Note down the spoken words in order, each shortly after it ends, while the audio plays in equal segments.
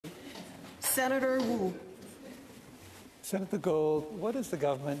Senator Wu. Senator Gold, what is the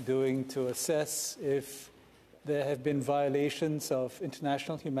government doing to assess if there have been violations of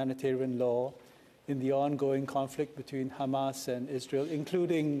international humanitarian law in the ongoing conflict between Hamas and Israel,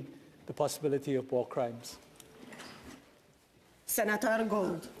 including the possibility of war crimes? Senator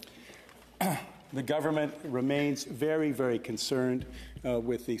Gold. The government remains very, very concerned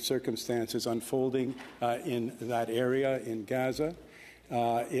with the circumstances unfolding in that area in Gaza.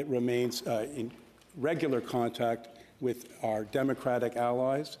 It remains in regular contact with our democratic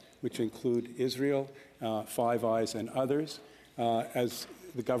allies, which include Israel, Five Eyes, and others. As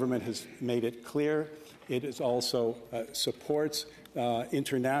the government has made it clear, it is also supports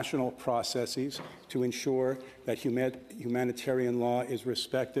international processes to ensure that humanitarian law is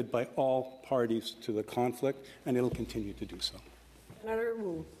respected by all parties to the conflict, and it will continue to do so. Senator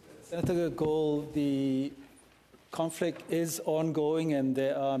Wu. Senator Gold, the conflict is ongoing, and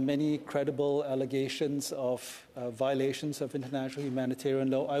there are many credible allegations of violations of international humanitarian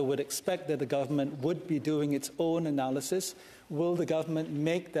law. I would expect that the government would be doing its own analysis. Will the government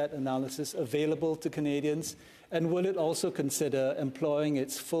make that analysis available to Canadians? And will it also consider employing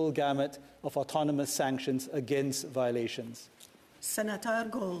its full gamut of autonomous sanctions against violations? Senator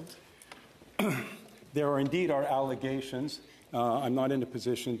Gold. There are indeed allegations. I'm not in a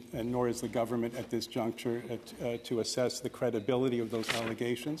position, and nor is the government at this juncture, to assess the credibility of those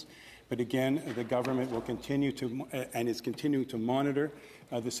allegations. But again, the government will continue to, and is continuing to monitor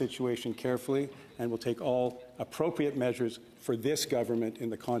the situation carefully, and will take all appropriate measures for this government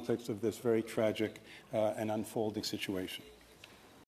in the context of this very tragic and unfolding situation.